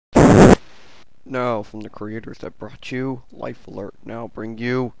Now, from the creators that brought you Life Alert, now bring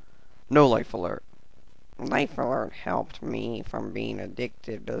you No Life Alert. Life Alert helped me from being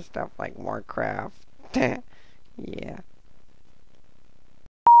addicted to stuff like Warcraft. Yeah.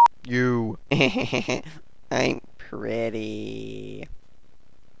 You. I'm pretty.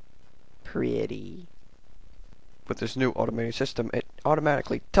 With this new automated system, it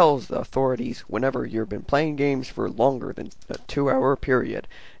automatically tells the authorities whenever you've been playing games for longer than a 2-hour period,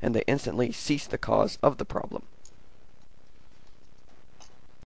 and they instantly cease the cause of the problem.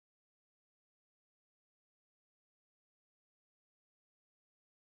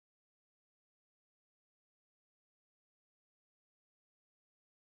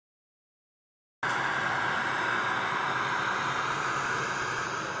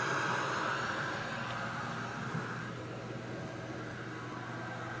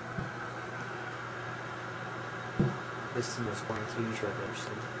 This is the most boring TV show I've ever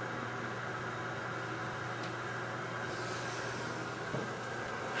seen.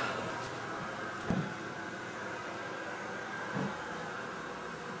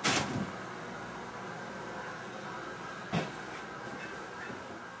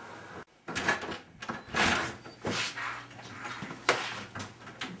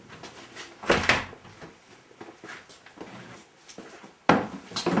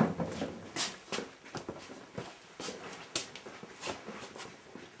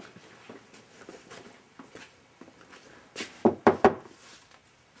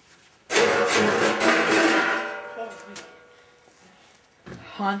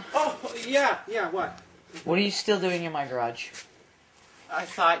 Hon? Oh, yeah, what? What are you still doing in my garage? I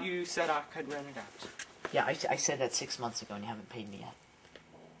thought you said I could rent it out. Yeah, I said that 6 months ago and you haven't paid me yet.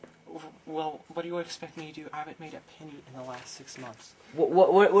 Well, what do you expect me to do? I haven't made a penny in the last 6 months.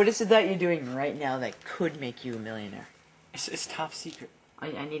 What is it that you're doing right now that could make you a millionaire? It's top secret.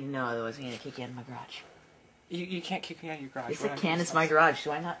 I need to know, otherwise I'm going to kick you out of my garage. You can't kick me out of your garage. Yes, I can. It's my garage. Do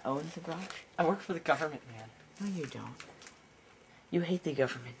I not own the garage? I work for the government, man. No, you don't. You hate the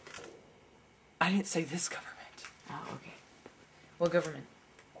government. I didn't say this government. Oh, okay. What government?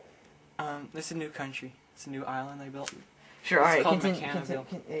 This is a new country. It's a new island they built. Sure, It's alright, called continue. McCannaville.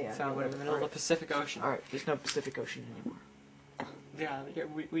 It's out in the middle of the Pacific Ocean. Alright, there's no Pacific Ocean anymore. Yeah,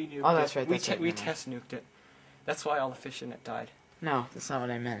 we nuked it. Oh, that's right, We never mind. test nuked it. That's why all the fish in it died. No, that's not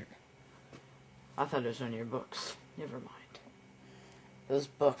what I meant. I thought it was one of your books. Never mind. Those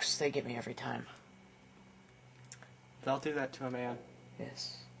books, they get me every time. They'll do that to a man.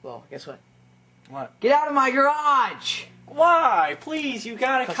 Yes. Well, guess what? What? Get out of my garage! Why? Please, you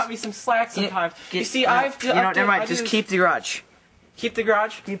gotta cut me some slack sometimes. You see, never mind. Just keep the garage. Keep the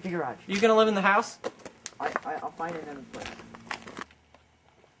garage? Keep the garage. You gonna live in the house? I'll find another place.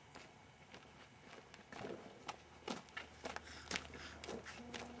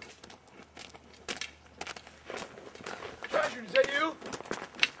 Patrick, is that you?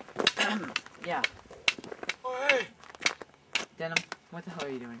 Yeah. Oh, hey. Denim, what the hell are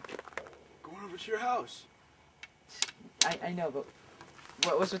you doing? Going over to your house. I know, but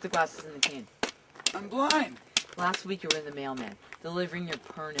what's with the glasses in the can? I'm blind. Last week you were in the mailman, delivering your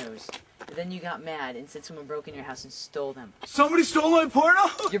pornos. And then you got mad and said someone broke in your house and stole them. Somebody stole my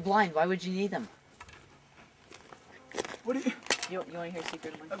porno? You're blind, why would you need them? What do you... You want to hear a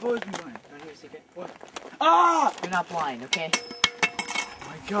secret of mine? I've always been blind. You want to hear a secret? What? Ah! You're not blind, okay? Oh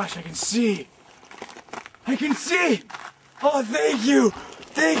my gosh, I can see. I can see! Oh, thank you!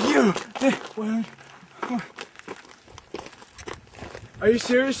 Thank you! What? Are you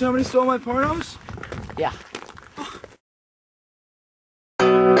serious? Somebody stole my pornos? Yeah.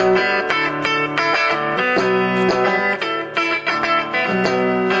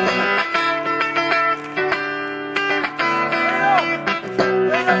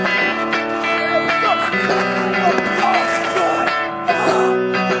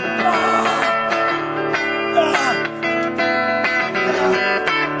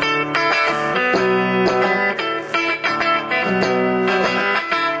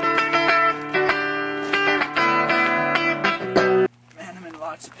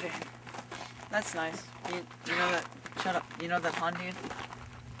 That's nice. You know that... Shut up. You know that Han dude?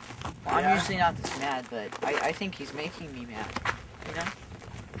 Well, I'm usually not this mad, but I think he's making me mad. You know?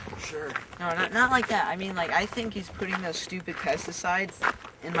 Sure. No, not like that. I mean, like, I think he's putting those stupid pesticides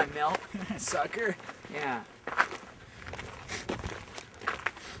in my milk. Sucker. Yeah.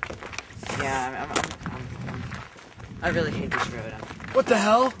 Yeah, I really hate this road. What the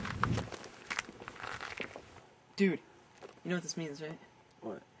hell? Dude, you know what this means, right?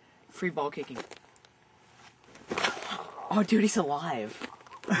 What? Free ball kicking. Oh, dude, he's alive.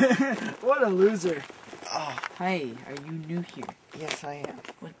 What a loser. Oh, hi, are you new here? Yes, I am.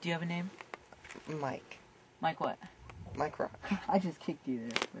 What, do you have a name? Mike. Mike what? Mike Rock. I just kicked you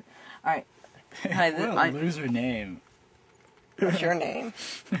there. But... Alright. Hi, What a loser name. What's your name?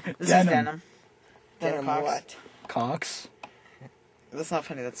 This is Denim. Denim Fox. what? Cox. That's not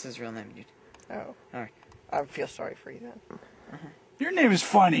funny. That's his real name, dude. Oh. Alright. I feel sorry for you then. Your name is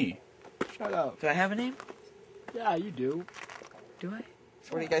funny. Shut up. Do I have a name? Yeah, you do. Do I?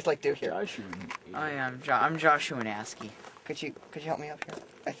 So what do you guys like to do here? Joshua. I'm Joshua Nasky. Could you help me up here?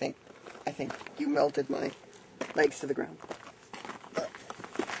 I think you melted my legs to the ground.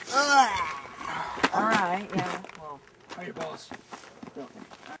 Alright, yeah. Well, How are your balls? don't.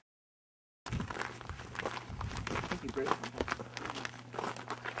 I think you break them.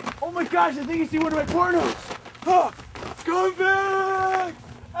 Oh my gosh, I think you see one of my pornos! Oh, come back!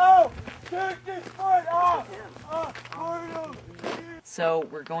 Oh, take this foot off! Oh, porno! So,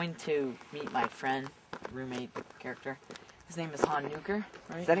 we're going to meet my friend, roommate, character. His name is Han Nuker,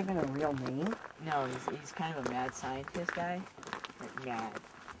 right? Is that even a real name? No, he's kind of a mad scientist guy. Like, mad.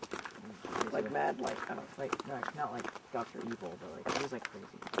 Like mad, like I don't. Like, not like Dr. Evil, but like, he was like crazy.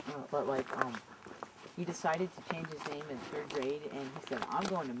 But like, he decided to change his name in 3rd grade, and he said, I'm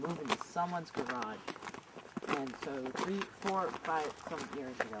going to move into someone's garage. And so 3, 4, 5, some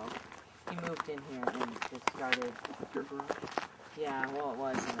years ago, he moved in here and just started. Your garage? Yeah, well it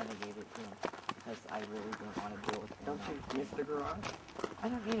was, and then I gave it to him. Because I really didn't want to deal with it. Don't you miss the garage? I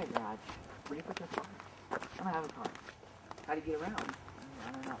don't need a garage. Where do you put your car? I don't have a car. How do you get around?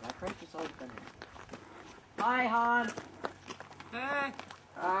 I don't know. My car's just always been here. Hi, Han! Hey.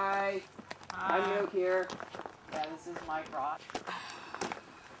 Hi. I'm Luke here. Yeah, this is my garage.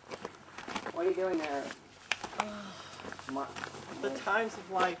 What are you doing there? The times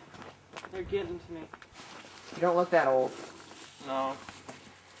of life, they're getting to me. You don't look that old. No.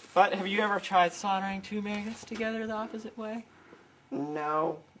 But have you ever tried soldering 2 magnets together the opposite way?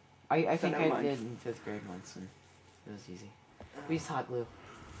 No. I So think never I mind. did in 5th grade once, and it was easy. We used hot glue.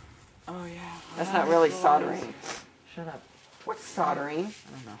 Oh yeah. That's not really soldering. Shut up. What's soldering?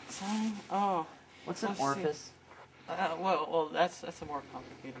 I don't know. Soldering? Oh. What's an Let's see. orifice? Well, that's a more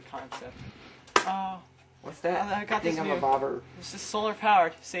complicated concept. Oh, What's that? I got this view. Thingamabobber. this is solar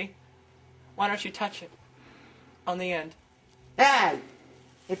powered. See? Why don't you touch it? On the end. Dad!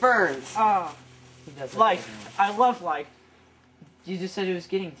 It burns. Oh, He does that life. anyway. I love life. You just said it was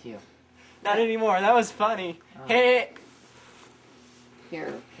getting to you. Not anymore. That was funny. Oh. Hey.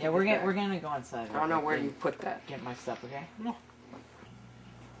 Here. Yeah, we're gonna go inside. I don't know where you put that. Get my stuff, okay? No.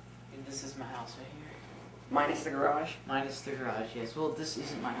 And this is my house right here. Minus the garage. Minus the garage, yes. Well, this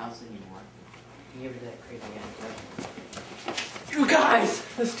isn't my house anymore. You give it that crazy guy. You guys,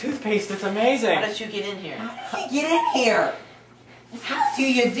 this toothpaste is amazing. How did you get in here? Get in here! How do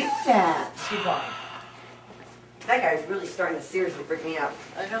you do that? Keep on. That guy's really starting to seriously freak me out.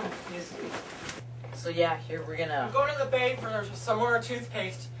 I know. So yeah, here we're I'm gonna. going to the bank for some more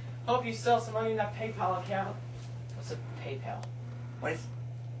toothpaste. Hope you still have some money in that PayPal account. What's a PayPal? What is...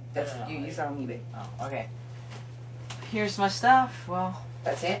 That's... No, you use that on eBay. Oh, okay. Here's my stuff. Well,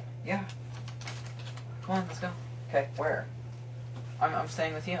 That's it? yeah. Come on, let's go. Okay, where? I'm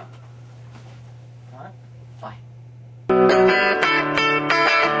staying with you. What? Bye.